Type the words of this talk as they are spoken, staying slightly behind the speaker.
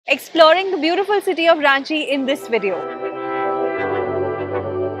exploring the beautiful city of Ranchi in this video.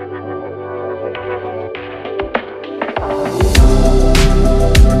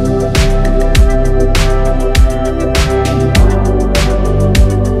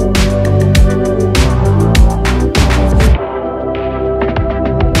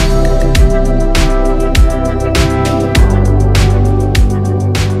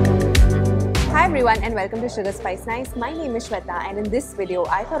 And welcome to SugarSpiceNice. My name is Shweta, and in this video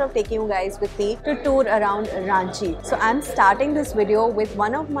I thought of taking you guys with me to tour around Ranchi. So I'm starting this video with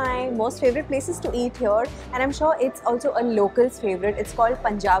one of my most favorite places to eat here, and I'm sure it's also a local's favorite. It's called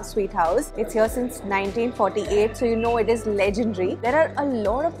Punjab Sweet House. It's here since 1948, so you know it is legendary. There are a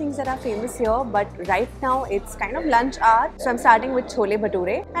lot of things that are famous here, but right now it's kind of lunch hour. So I'm starting with chole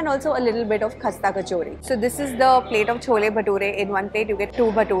bhature and also a little bit of khasta kachori. So this is the plate of chole bhature. In one plate you get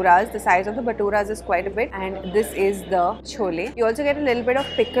 2 bhaturas. The size of the bhaturas is quite a bit, and this is the chole. You also get a little bit of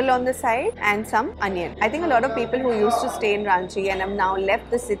pickle on the side and some onion. I think a lot of people who used to stay in Ranchi and have now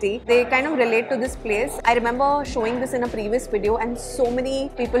left the city, they kind of relate to this place. I remember showing this in a previous video, and so many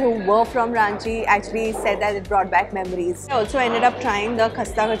people who were from Ranchi actually said that it brought back memories. I also ended up trying the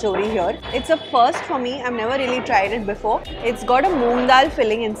khasta kachori here. It's a first for me. I've never really tried it before. It's got a moong dal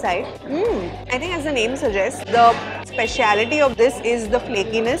filling inside. I think as the name suggests, the speciality of this is the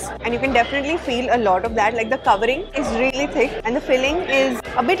flakiness, and you can definitely feel a lot of that. Like the covering is really thick and the filling is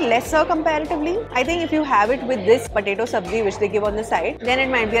a bit lesser comparatively. I think if you have it with this potato sabzi which they give on the side, then it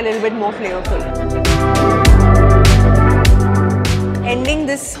might be a little bit more flavorful. Ending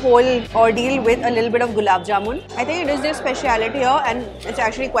this whole ordeal with a little bit of gulab jamun. I think it is their speciality here, and it's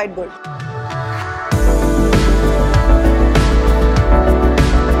actually quite good.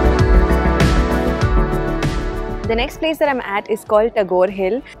 The next place that I'm at is called Tagore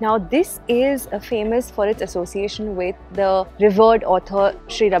Hill. Now this is famous for its association with the revered author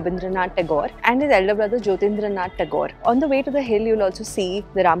Sri Rabindranath Tagore and his elder brother Jyotindranath Tagore. On the way to the hill you'll also see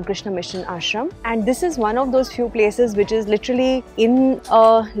the Ramakrishna Mission Ashram, and this is one of those few places which is literally in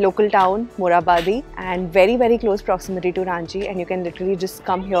a local town, Morabadi, and very close proximity to Ranchi, and you can literally just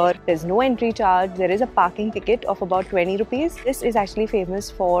come here. There's no entry charge. There is a parking ticket of about 20 rupees. This is actually famous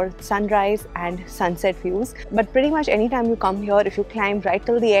for sunrise and sunset views, but pretty much anytime you come here, if you climb right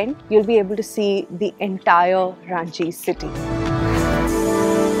till the end, you'll be able to see the entire Ranchi city.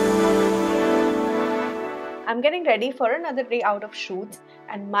 I'm getting ready for another day out of shoots,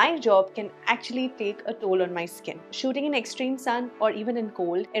 and my job can actually take a toll on my skin. Shooting in extreme sun or even in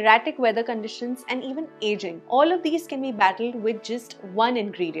cold, erratic weather conditions, and even aging. All of these can be battled with just one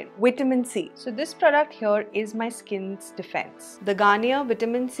ingredient, vitamin C. So this product here is my skin's defense. The Garnier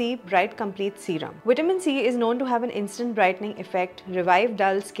Vitamin C Bright Complete Serum. Vitamin C is known to have an instant brightening effect, revive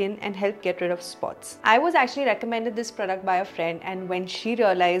dull skin, and help get rid of spots. I was actually recommended this product by a friend, and when she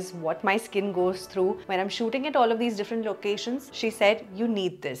realized what my skin goes through when I'm shooting at all of these different locations, she said, "You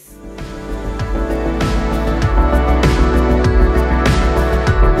need this."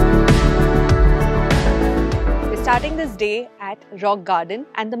 We're starting this day at Rock Garden,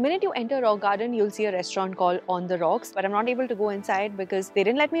 and the minute you enter Rock Garden, you'll see a restaurant called On the Rocks, but I'm not able to go inside because they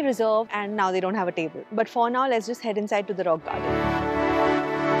didn't let me reserve and now they don't have a table. But for now, let's just head inside to the Rock Garden.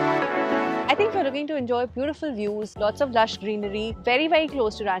 I think if you're looking to enjoy beautiful views, lots of lush greenery, very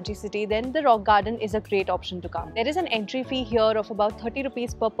close to Ranchi city, then the Rock Garden is a great option to come. There is an entry fee here of about 30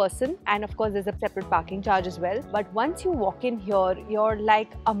 rupees per person, and of course there's a separate parking charge as well. But once you walk in here, you're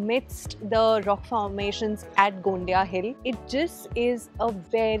like amidst the rock formations at Gondia Hill. It just is a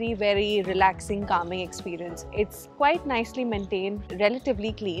very relaxing, calming experience. It's quite nicely maintained,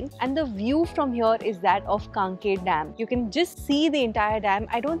 relatively clean, and the view from here is that of Kanke Dam. You can just see the entire dam.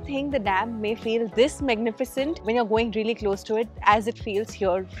 I don't think the dam may feel this magnificent when you're going really close to it as it feels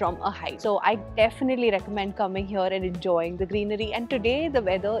here from a height. So I definitely recommend coming here and enjoying the greenery. And today the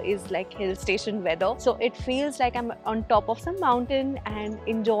weather is like hill station weather, so it feels like I'm on top of some mountain and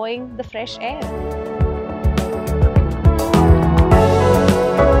enjoying the fresh air.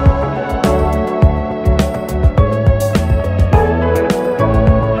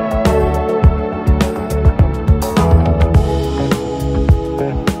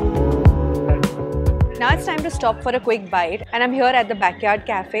 Now it's time to stop for a quick bite, and I'm here at the Backyard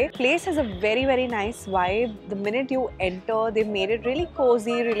Cafe. Place has a very nice vibe. The minute you enter, they've made it really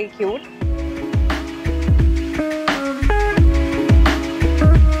cozy, really cute.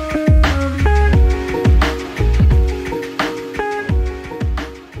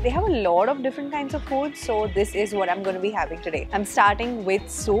 They have a lot of different kinds of food, so this is what I'm going to be having today. I'm starting with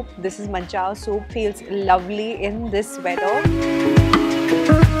soup. This is manchao soup. Feels lovely in this weather.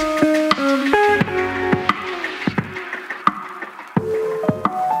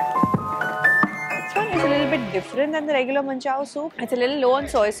 different than the regular manchao soup. It's a little low on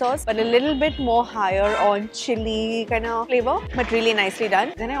soy sauce, but a little bit more higher on chili kind of flavor, but really nicely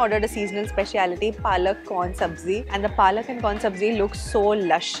done. Then I ordered a seasonal specialty, palak corn sabzi, and the palak and corn sabzi looks so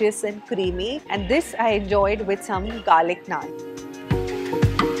luscious and creamy, and this I enjoyed with some garlic naan.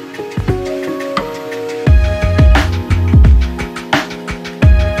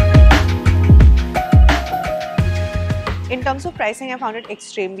 In terms of pricing, I found it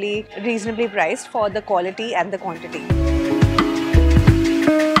extremely reasonably priced for the quality and the quantity.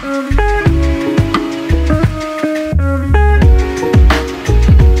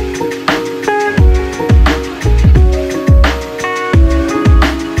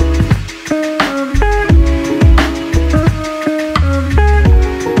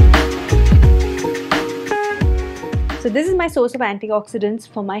 So this is my source of antioxidants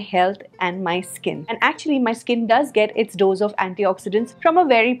for my health and my skin. And actually my skin does get its dose of antioxidants from a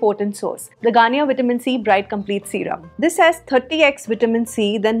very potent source, the Garnier Vitamin C Bright Complete Serum. This has 30x vitamin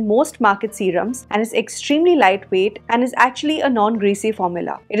C than most market serums and is extremely lightweight and is actually a non-greasy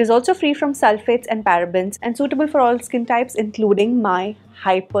formula. It is also free from sulphates and parabens and suitable for all skin types, including my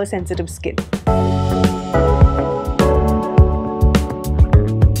hypersensitive skin.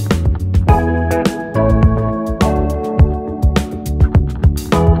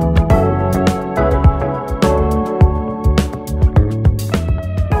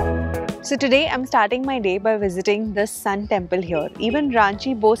 So today I'm starting my day by visiting the Sun Temple here. Even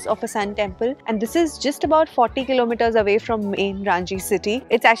Ranchi boasts of a Sun Temple, and this is just about 40 kilometers away from main Ranchi city.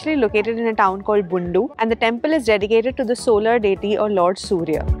 It's actually located in a town called Bundu, and the temple is dedicated to the solar deity or Lord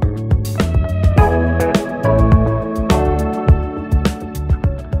Surya.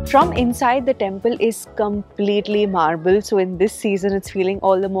 From inside, the temple is completely marble, so in this season it's feeling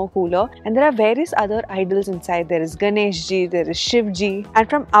all the more cooler. And there are various other idols inside. There is Ganeshji, there is Shivji, and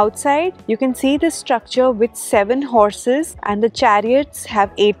from outside you can see this structure with 7 horses, and the chariots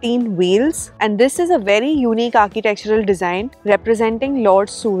have 18 wheels. And this is a very unique architectural design representing Lord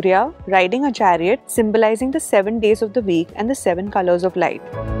Surya riding a chariot, symbolizing the 7 days of the week and the 7 colors of light.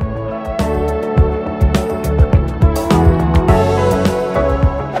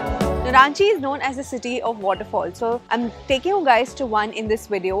 Ranchi is known as the city of waterfalls, so I'm taking you guys to one in this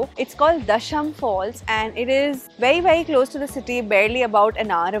video. It's called Dassam Falls and it is very close to the city, barely about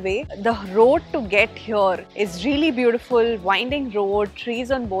an hour away. The road to get here is really beautiful, winding road, trees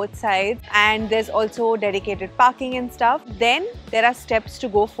on both sides, and there's also dedicated parking and stuff. Then there are steps to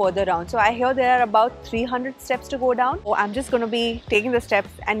go further down. So I hear there are about 300 steps to go down. So I'm just going to be taking the steps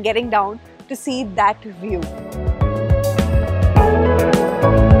and getting down to see that view.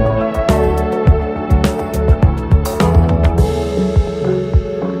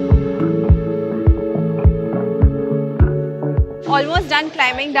 Almost done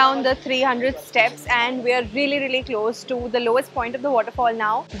climbing down the 300 steps, and we are really close to the lowest point of the waterfall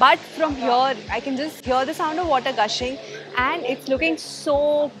now. But from here I can just hear the sound of water gushing, and it's looking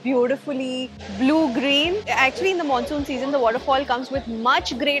so beautifully blue-green. Actually in the monsoon season the waterfall comes with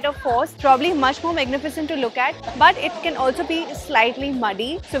much greater force, probably much more magnificent to look at, but it can also be slightly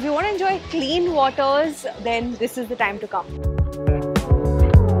muddy. So if you want to enjoy clean waters, then this is the time to come.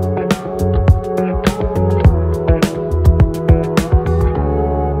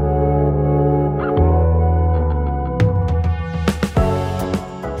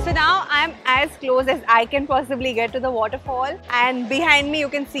 As close as I can possibly get to the waterfall, and behind me you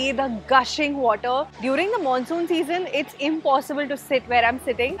can see the gushing water. During the monsoon season it's impossible to sit where I'm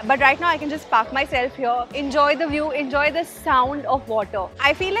sitting, but right now I can just park myself here, enjoy the view, enjoy the sound of water.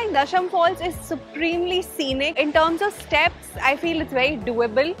 I feel like Dassam Falls is supremely scenic. In terms of steps, I feel it's very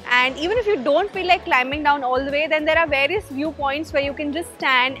doable, and even if you don't feel like climbing down all the way, then there are various viewpoints where you can just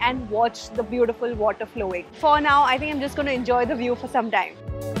stand and watch the beautiful water flowing. For now I think I'm just going to enjoy the view for some time.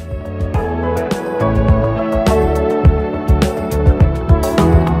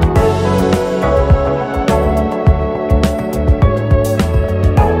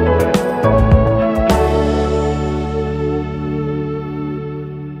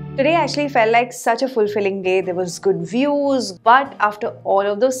 Today actually felt like such a fulfilling day. There was good views, but after all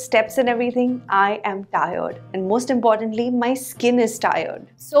of those steps and everything, I am tired. And most importantly, my skin is tired.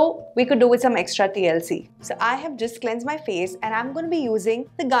 So we could do with some extra TLC. So I have just cleansed my face and I'm going to be using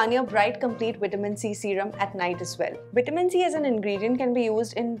the Garnier Bright Complete Vitamin C Serum at night as well. Vitamin C as an ingredient can be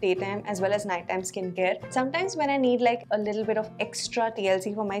used in daytime as well as nighttime skincare. Sometimes when I need like a little bit of extra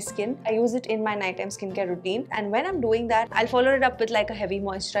TLC for my skin, I use it in my nighttime skincare routine. And when I'm doing that, I'll follow it up with like a heavy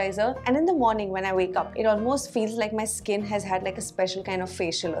moisturizer And in the morning when I wake up, it almost feels like my skin has had like a special kind of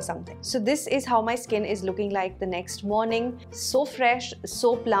facial or something. So this is how my skin is looking like the next morning. So fresh,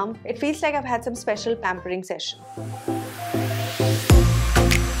 so plump. It feels like I've had some special pampering session.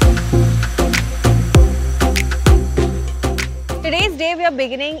 Today's day we are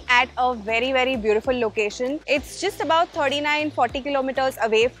beginning at a very beautiful location. It's just about 39-40 kilometers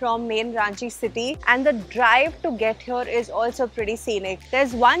away from main Ranchi city, and the drive to get here is also pretty scenic.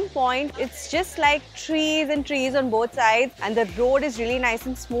 There's one point, it's just like trees and trees on both sides, and the road is really nice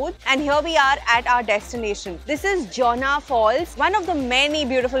and smooth. And here we are at our destination. This is Garnier Falls, one of the many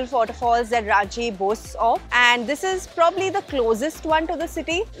beautiful waterfalls that Ranchi boasts of, and this is probably the closest one to the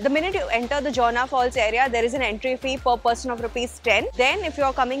city. The minute you enter the Garnier Falls area, there is an entry fee per person of Rs 10. Then if you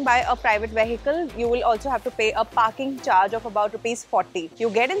are coming by a private vehicle, you will also have to pay a parking charge of about Rs 40.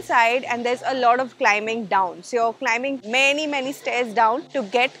 You get inside and there's a lot of climbing down. So you're climbing many stairs down to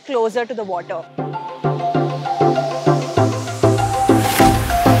get closer to the water.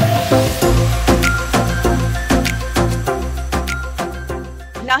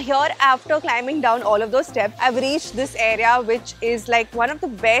 Now here, after climbing down all of those steps, I've reached this area which is like one of the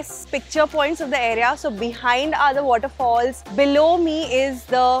best picture points of the area. So behind are the waterfalls, below me is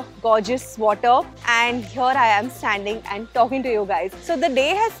the gorgeous water, and here I am standing and talking to you guys. So the day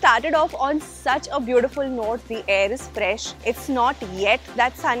has started off on such a beautiful note. The air is fresh. It's not yet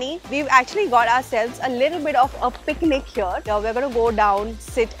that sunny. We've actually got ourselves a little bit of a picnic here. Now we're going to go down,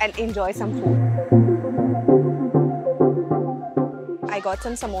 sit and enjoy some food. I got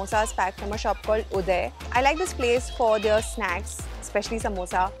some samosas packed from a shop called Uday. I like this place for their snacks, especially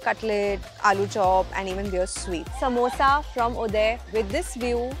samosa, cutlet, aloo chop, and even their sweet. Samosa from Uday with this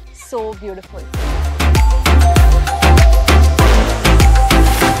view, so beautiful.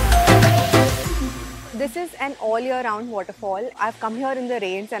 This is an all year round waterfall. I've come here in the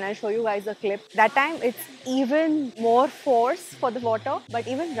rains and I'll show you guys a clip. That time it's even more force for the water, but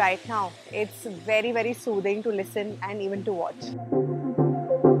even right now it's very soothing to listen and even to watch.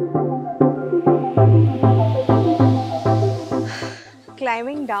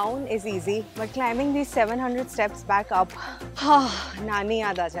 Climbing down is easy, but climbing these 700 steps back up, नानी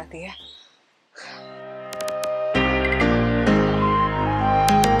याद आ जाती है.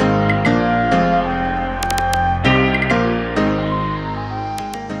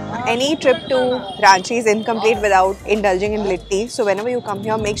 Any trip to Ranchi is incomplete without indulging in litti. So whenever you come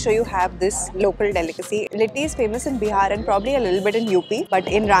here, make sure you have this local delicacy. Litti is famous in Bihar and probably a little bit in UP. But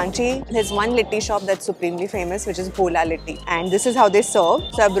in Ranchi, there's one litti shop that's supremely famous, which is Bhola Litti. And this is how they serve.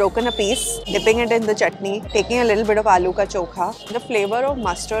 So I've broken a piece, dipping it in the chutney, taking a little bit of aloo ka chokha. The flavor of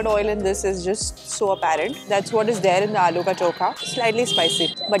mustard oil in this is just so apparent. That's what is there in the aloo ka chokha. Slightly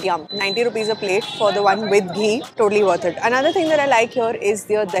spicy, but yum. 90 rupees a plate for the one with ghee. Totally worth it. Another thing that I like here is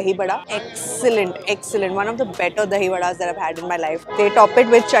their dahi vada. Excellent. One of the better dahi vadas that I've had in my life. They top it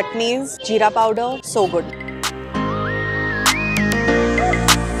with chutneys, jeera powder, so good.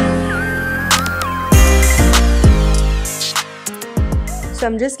 So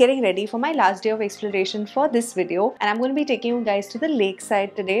I'm just getting ready for my last day of exploration for this video, and I'm going to be taking you guys to the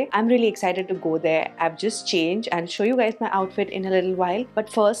lakeside today. I'm really excited to go there. I've just changed and show you guys my outfit in a little while. But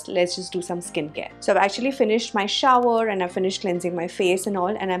first, let's just do some skincare. So I've actually finished my shower and I've finished cleansing my face and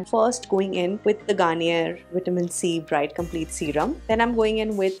all. And I'm first going in with the Garnier Vitamin C Bright Complete Serum. Then I'm going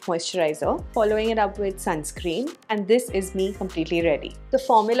in with moisturizer, following it up with sunscreen. And this is me completely ready. The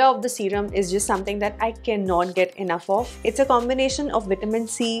formula of the serum is just something that I cannot get enough of. It's a combination of vitamin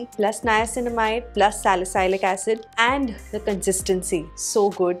C plus niacinamide plus salicylic acid, and the consistency so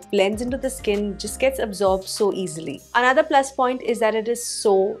good, blends into the skin, just gets absorbed so easily. Another plus point is that it is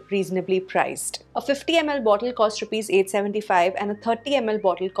so reasonably priced. A 50 ml bottle costs Rs 875 and a 30 ml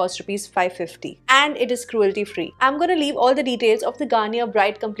bottle costs Rs 550, and it is cruelty free. I'm going to leave all the details of the Garnier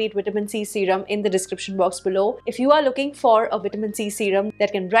Bright Complete Vitamin C Serum in the description box below. If you are looking for a vitamin C serum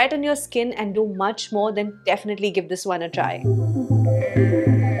that can brighten your skin and do much more, then definitely give this one a try.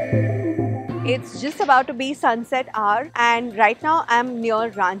 It's just about to be sunset hour, and right now I'm near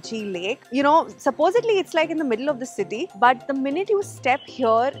Ranchi Lake. You know, supposedly it's like in the middle of the city, but the minute you step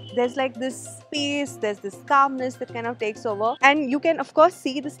here, there's like this peace, there's this calmness that kind of takes over. And you can of course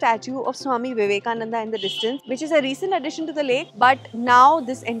see the statue of Swami Vivekananda in the distance, which is a recent addition to the lake, but now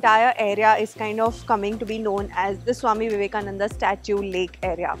this entire area is kind of coming to be known as the Swami Vivekananda statue lake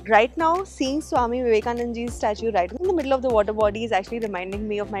area. Right now, seeing Swami Vivekananda's statue right in the middle of the water body is actually reminding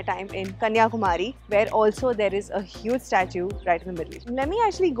me of my time in Kanyakumari, where also there is a huge statue right in the middle. Let me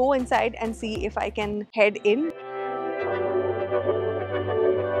actually go inside and see if I can head in.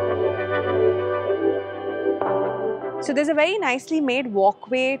 So there's a very nicely made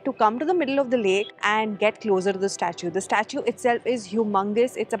walkway to come to the middle of the lake and get closer to the statue. The statue itself is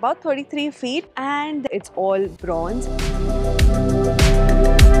humongous. It's about 33 feet and it's all bronze.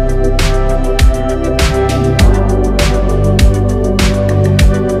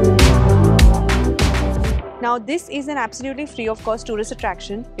 Now this is an absolutely free of cost tourist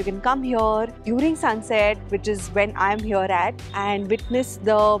attraction. You can come here during sunset, which is when I'm here at, and witness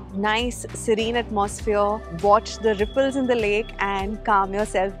the nice serene atmosphere, watch the ripples in the lake and calm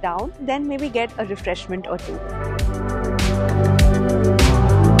yourself down, then maybe get a refreshment or two.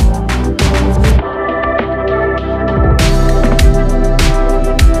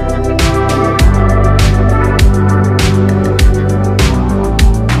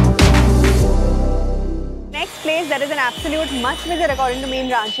 That is an absolute must visit according to me in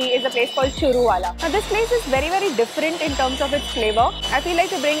Ranchi is a place called Churuwala. Now this place is very different in terms of its flavor. I feel like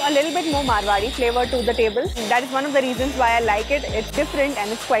to bring a little bit more Marwari flavor to the table. That is one of the reasons why I like it. It's different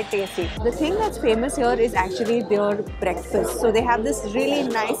and it's quite tasty. The thing that's famous here is actually their breakfast. So they have this really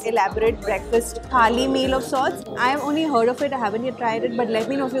nice elaborate breakfast thali meal of sorts. I have only heard of it, I haven't yet tried it, but let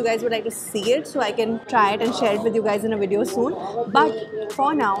me know if you guys would like to see it so I can try it and share it with you guys in a video soon. But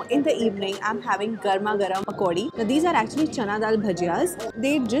for now, in the evening, I'm having garma garam pakodi. Now, these are actually chana dal bhajiyas.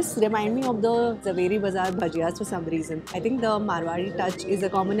 They just remind me of the Zaveri Bazaar bhajiyas for some reason. I think the Marwari touch is a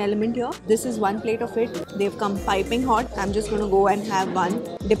common element here. This is one plate of it. They've come piping hot. I'm just going to go and have one.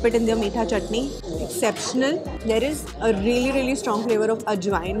 Dip it in their meetha chutney. Exceptional. There is a really strong flavor of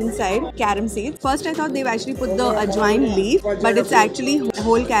ajwain inside. Carom seeds. First I thought they've actually put the ajwain leaf, but it's actually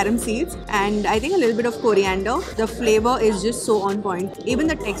whole carom seeds and I think a little bit of coriander. The flavor is just so on point. Even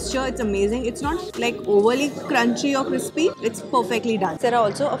the texture, it's amazing. It's not like overly crunchy or crispy. It's perfectly done. There are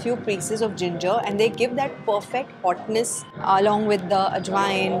also a few pieces of ginger and they give that perfect hotness along with the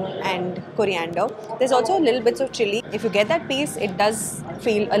ajwain and coriander. There's also a little bits of chili. If you get that piece, it does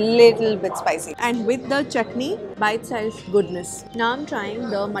feel a little bit spicy. And with the chutney, bite-sized goodness. Now I'm trying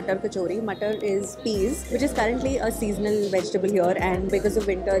the matar kachori. Matar is peas, which is currently a seasonal vegetable here and because of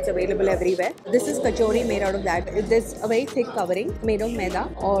winter, it's available everywhere. This is kachori made out of that. There's a very thick covering made of maida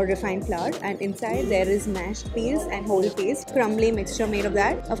or refined flour and inside there is mashed peas and whole peas, crumbly mixture made of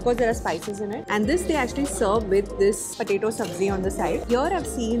that. Of course, there are spices in it. And this they actually serve with this potato sabzi on the side. Here I've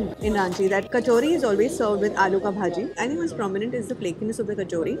seen in Ranchi that kachori is always served with aloo ka bhaji. I think what's prominent is the flakiness of the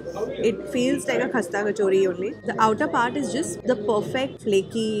kachori. It feels like a khasta kachori only. The outer part is just the perfect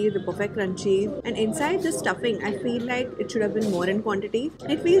flaky, the perfect crunchy. And inside the stuffing, I feel like it should have been more in quantity.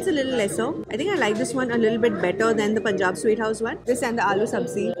 It feels a little lesser. I think I like this one a little bit better than the Punjab Sweet House one. This and the aloo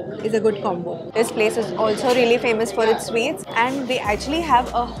sabzi is a good combo. This place is also really famous for its sweets and they actually have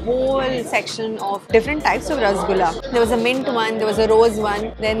a whole section of different types of rasgulla. There was a mint one, there was a rose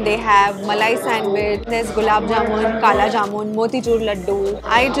one, then they have malai sandwich, there's gulab jamun, kala jamun, motichur laddu.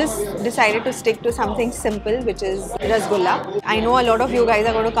 I just decided to stick to something simple, which is rasgulla. I know a lot of you guys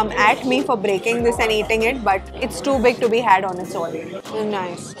are going to come at me for breaking this and eating it, but it's too big to be had on its own.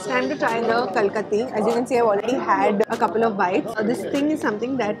 Nice. It's time to try the Kalkati. As you can see, I've already had a couple of bites. This thing is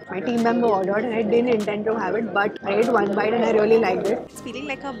something that my team member ordered and I didn't intend to have it, but I ate one bite and I really liked it. It's feeling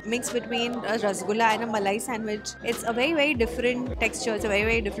like a mix between a rasgulla and a malai sandwich. It's a very different texture. It's a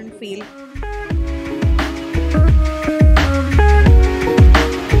very different feel.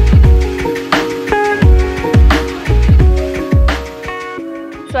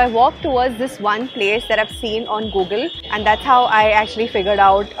 So I walked towards this one place that I've seen on Google and that's how I actually figured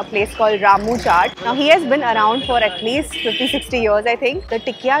out a place called Ramu Chaat. Now he has been around for at least 50-60 years I think. The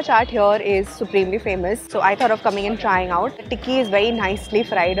tikya chaat here is supremely famous, so I thought of coming and trying out. The tikki is very nicely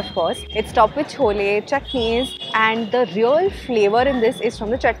fried, of course. It's topped with chole, chutneys, and the real flavor in this is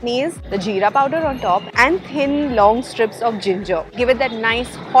from the chutneys, the jeera powder on top and thin long strips of ginger. Give it that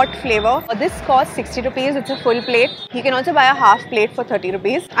nice hot flavor. This costs 60 rupees, it's a full plate. You can also buy a half plate for 30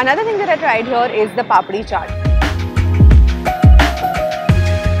 rupees. Another thing that I tried here is the papdi chaat.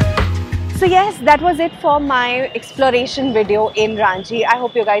 So yes, that was it for my exploration video in Ranchi. I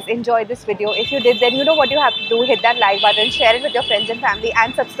hope you guys enjoyed this video. If you did, then you know what you have to do. Hit that like button, share it with your friends and family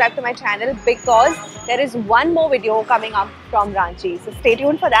and subscribe to my channel because there is one more video coming up from Ranchi. So stay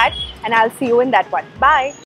tuned for that and I'll see you in that one. Bye!